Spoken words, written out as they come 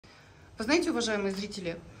Вы знаете, уважаемые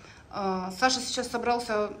зрители, Саша сейчас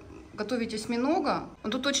собрался готовить осьминога.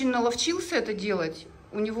 Он тут очень наловчился это делать.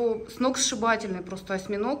 У него с ног сшибательный просто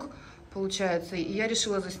осьминог получается. И я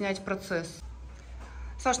решила заснять процесс.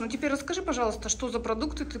 Саш, ну теперь расскажи, пожалуйста, что за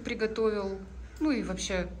продукты ты приготовил. Ну и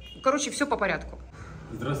вообще, короче, все по порядку.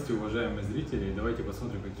 Здравствуйте, уважаемые зрители. Давайте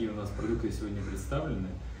посмотрим, какие у нас продукты сегодня представлены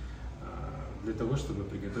для того, чтобы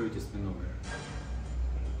приготовить осьминога.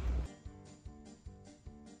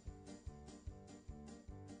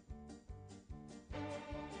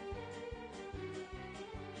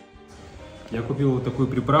 Я купил вот такую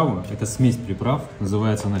приправу, это смесь приправ,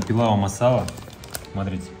 называется она пилава масала.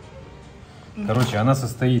 Смотрите. Короче, она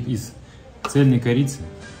состоит из цельной корицы,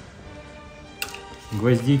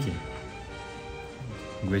 гвоздики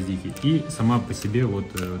и сама по себе вот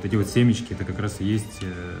эти вот семечки, это как раз и есть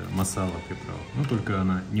масала приправа, но только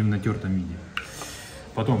она не в натертом виде.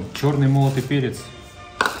 Потом черный молотый перец,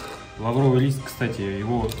 лавровый лист, кстати,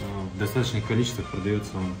 его в достаточных количествах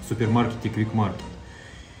продается в супермаркете Quick Market.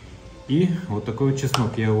 И вот такой вот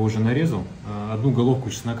чеснок, я его уже нарезал, одну головку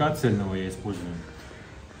чеснока цельного я использую.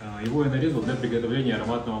 Его я нарезал для приготовления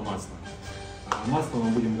ароматного масла. Масло мы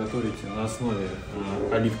будем готовить на основе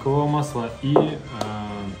оливкового масла и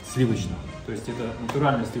сливочного. То есть это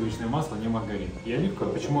натуральное сливочное масло, не маргарин. И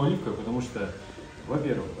оливковое. Почему оливковое? Потому что,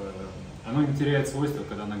 во-первых, оно не теряет свойства,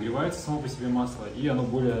 когда нагревается само по себе масло, и оно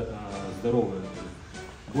более здоровое,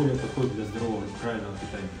 более подходит для здорового правильного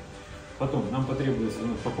питания. Потом нам потребуется,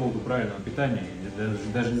 по поводу правильного питания, я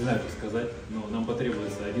даже не знаю, как сказать, но нам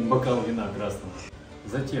потребуется 1 бокал вина красного.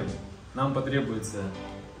 Затем нам потребуется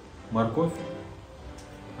морковь,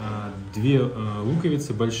 2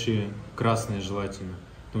 луковицы большие, красные желательно,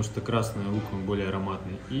 потому что красный лук он более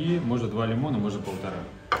ароматный, и может 2 лимона, может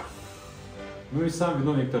 1,5. Ну и сам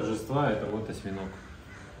виновник торжества, это вот осьминог.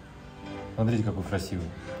 Смотрите, какой красивый.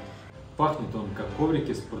 Пахнет он как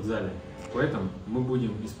коврики в спортзале, поэтому мы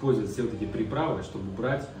будем использовать все вот эти приправы, чтобы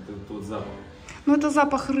убрать вот этот вот запах. Ну это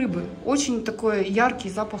запах рыбы, очень такой яркий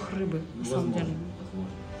запах рыбы, на самом деле.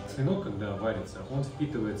 Возможно. Осьминог, когда варится, он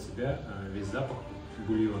впитывает в себя весь запах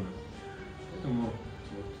бульона. Поэтому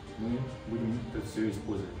вот, мы будем это все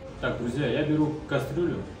использовать. Так, друзья, я беру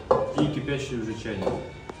кастрюлю и кипящий уже чайник,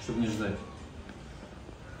 чтобы не ждать.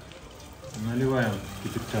 Наливаем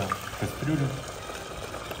кипятка в кастрюлю.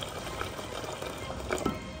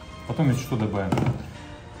 Потом еще что добавим?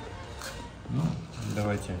 Ну,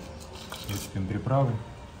 давайте выцепим приправы.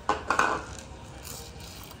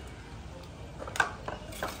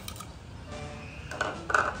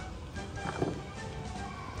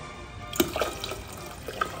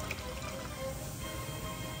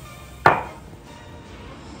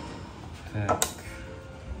 Так.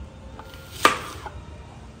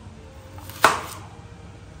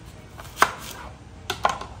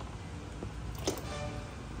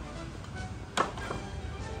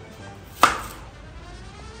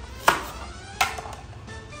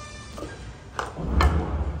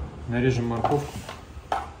 Нарежем морковку.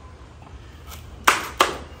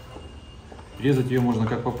 Резать ее можно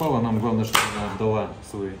как попало, нам главное, чтобы она отдала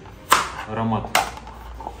свой аромат.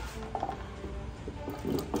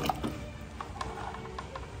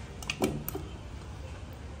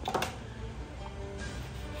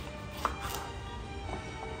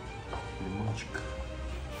 Лимончик.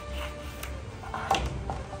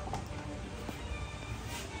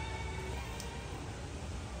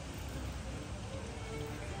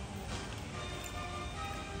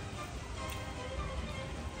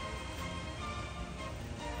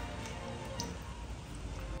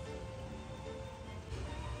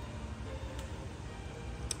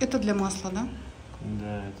 Это для масла, да?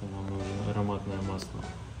 Да, это нам нужно ароматное масло.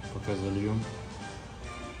 Пока зальем.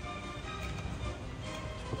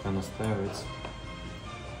 Пока настаивается.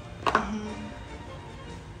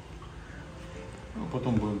 Ну,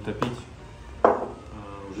 потом будем топить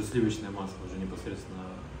уже сливочное масло, уже непосредственно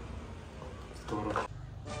в сковородке.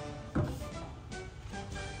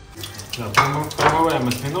 Да, промываем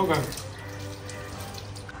осьминога.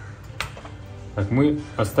 Так, мы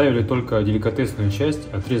оставили только деликатесную часть,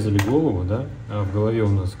 отрезали голову, да, а в голове у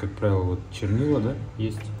нас, как правило, вот чернила, да,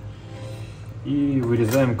 есть. И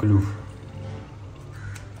вырезаем клюв.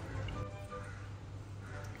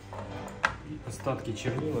 И остатки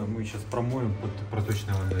чернила мы сейчас промоем под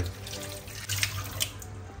проточной водой.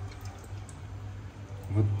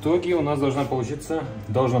 В итоге у нас должно получиться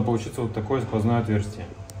вот такое сквозное отверстие.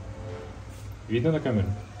 Видно на камеру?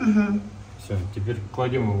 Угу. Все, теперь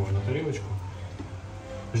кладем его на тарелочку.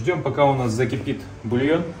 Ждем, пока у нас закипит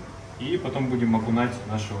бульон, и потом будем окунать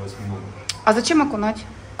нашего осьминога. А зачем окунать?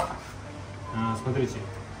 Смотрите,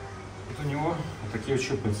 Вот у него вот такие вот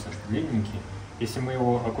щупальца, длинненькие. Если мы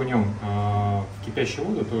его окунем в кипящую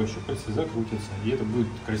воду, то щупальца закрутятся, и это будет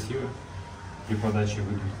красиво при подаче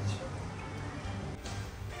выглядеть.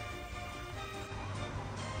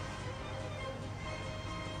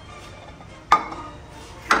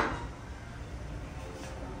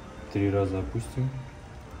 Три раза опустим.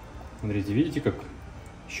 Смотрите, видите, как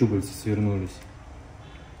щупальца свернулись?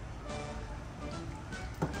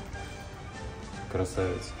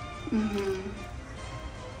 Красавица. Угу.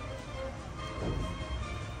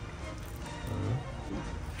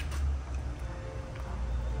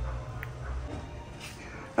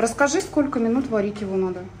 Расскажи, сколько минут варить его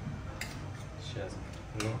надо? Сейчас.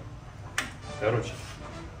 Ну, короче,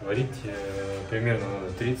 варить примерно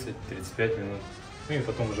надо 30-35 минут. Ну и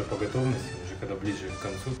потом уже по готовности, уже когда ближе к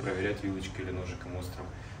концу, проверять вилочкой или ножиком острым.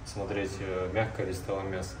 Смотреть, мягкое ли стало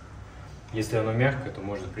мясо. Если оно мягкое, то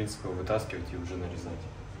можно, в принципе, вытаскивать и уже нарезать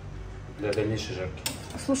для дальнейшей жарки.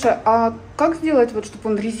 Слушай, а как сделать, вот,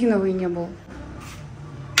 чтобы он резиновый не был?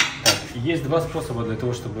 Так, есть два способа для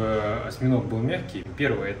того, чтобы осьминог был мягкий.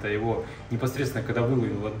 Первый – это его непосредственно, когда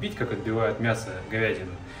выловил, отбить, как отбивают мясо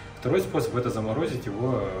говядину. Второй способ – это заморозить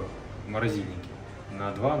его в морозильнике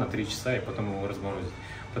на 2-3 часа и потом его разморозить.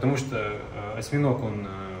 Потому что осьминог, он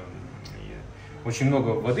очень много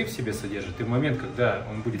воды в себе содержит, и в момент, когда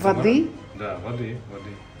он будет воды? Да, воды,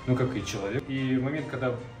 ну как и человек. И в момент,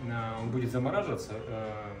 когда он будет замораживаться,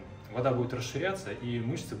 вода будет расширяться, и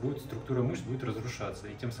мышцы будут, структура мышц будет разрушаться,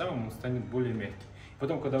 и тем самым он станет более мягкий.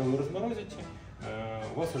 Потом, когда вы его разморозите,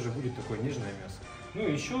 у вас уже будет такое нежное мясо. Ну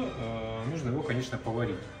и еще нужно его, конечно,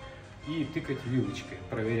 поварить и тыкать вилочкой,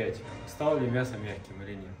 проверять, стало ли мясо мягким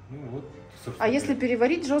или нет. Ну, вот, а если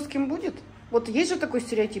переварить, жестким будет? Вот есть же такой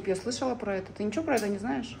стереотип, я слышала про это. Ты ничего про это не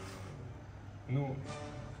знаешь? Ну,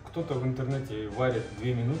 кто-то в интернете варит 2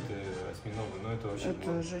 минуты осьминога, но это вообще...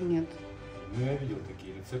 Это уже нет. Ну, я видел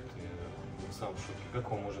такие рецепты, я сам в шоке.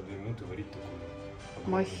 Как он может 2 минуты варить такую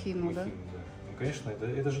махину, да? Да? Ну, конечно,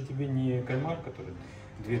 это же тебе не кальмар, который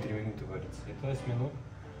 2-3 минуты варится. Это осьминог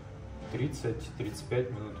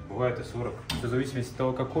 30-35 минут, бывает и 40. Все в зависимости от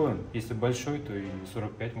того, какой он. Если большой, то и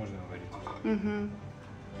 45 можно варить. Угу.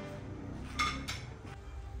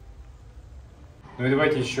 Ну и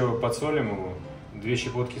давайте еще подсолим его. 2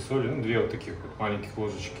 щепотки соли, ну 2 вот таких вот маленьких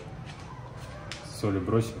ложечки. Соли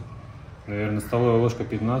бросим. Наверное, столовая ложка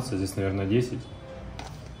 15, здесь, наверное, 10.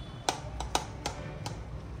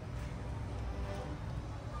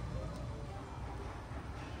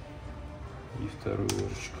 И вторую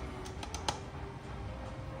ложечку.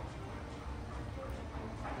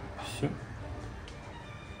 Все.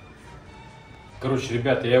 Короче,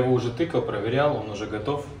 ребята, я его уже тыкал, проверял, он уже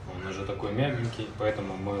готов. Он уже такой мягенький,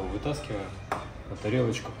 поэтому мы его вытаскиваем на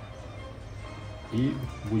тарелочку и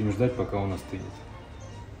будем ждать, пока он остынет.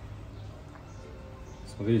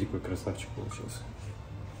 Смотрите, какой красавчик получился.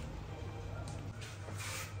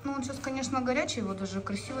 Ну, он сейчас, конечно, горячий, его даже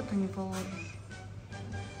красиво-то не положишь.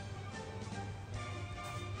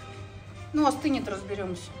 Ну, остынет,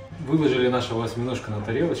 разберемся. Выложили нашего осьминожка на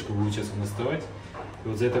тарелочку, будет сейчас он остывать. И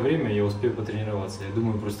вот за это время я успею потренироваться. Я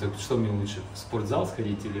думаю, просто, что мне лучше, в спортзал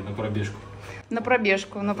сходить или на пробежку? На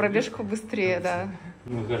пробежку быстрее, да.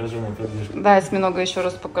 Ну хорошо, на пробежку. Да, осьминога еще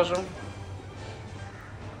раз покажу.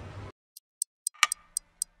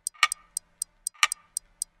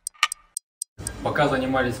 Пока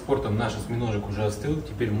занимались спортом, наш осьминожек уже остыл,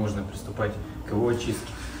 теперь можно приступать к его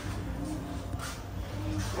очистке.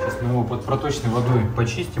 Сейчас мы его под проточной водой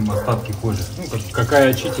почистим, остатки кожи. Ну, какая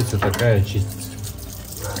очистится, такая очистится.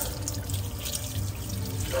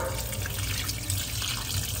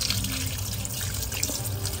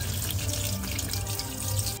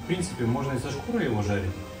 В принципе, можно и со шкурой его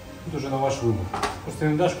жарить. Тут уже на ваш выбор. Просто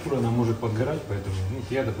иногда шкура она может подгорать, поэтому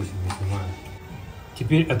я, допустим, не снимаю.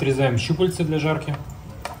 Теперь отрезаем щупальца для жарки.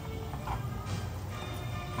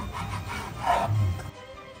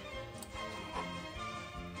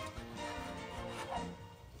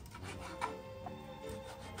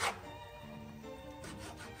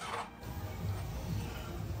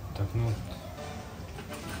 Так, ну...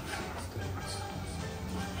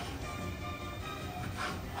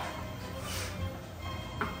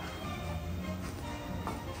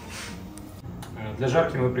 Для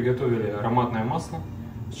жарки мы приготовили ароматное масло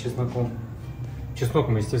с чесноком. Чеснок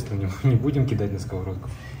мы, естественно, не будем кидать на сковородку.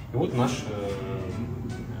 И вот наше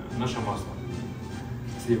масло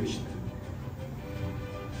сливочное.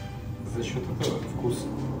 За счет этого вкус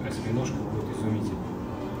осьминожка будет изумительный.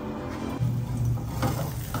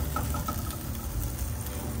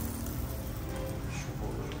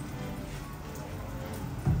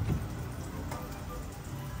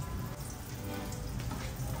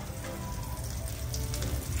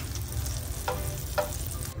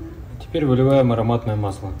 Теперь выливаем ароматное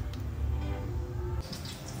масло.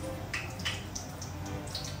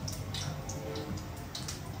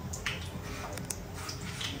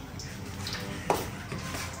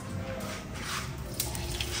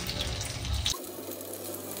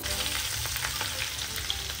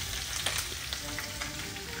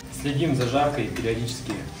 Следим за жаркой и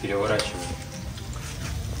периодически переворачиваем.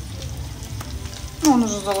 Ну, он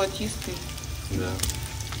уже золотистый. Да.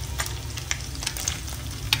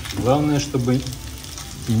 Главное, чтобы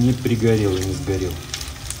не пригорел и не сгорел.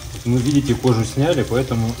 Вот мы, видите, кожу сняли,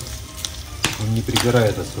 поэтому он не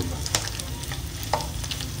пригорает особо.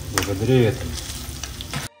 Благодаря этому.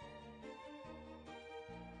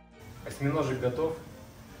 Осьминожек готов.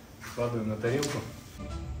 Складываем на тарелку.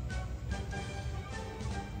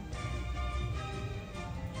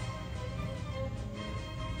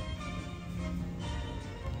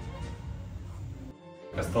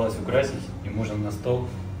 Осталось украсить, и можно на стол.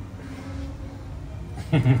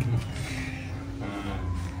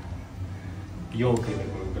 Елкой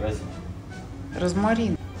такой украсить.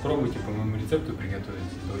 Розмарин. Пробуйте по моему рецепту приготовить.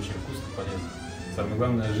 Это очень вкусно, полезно. Самое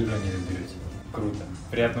главное, жира не разберете. Круто.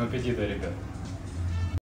 Приятного аппетита, ребят.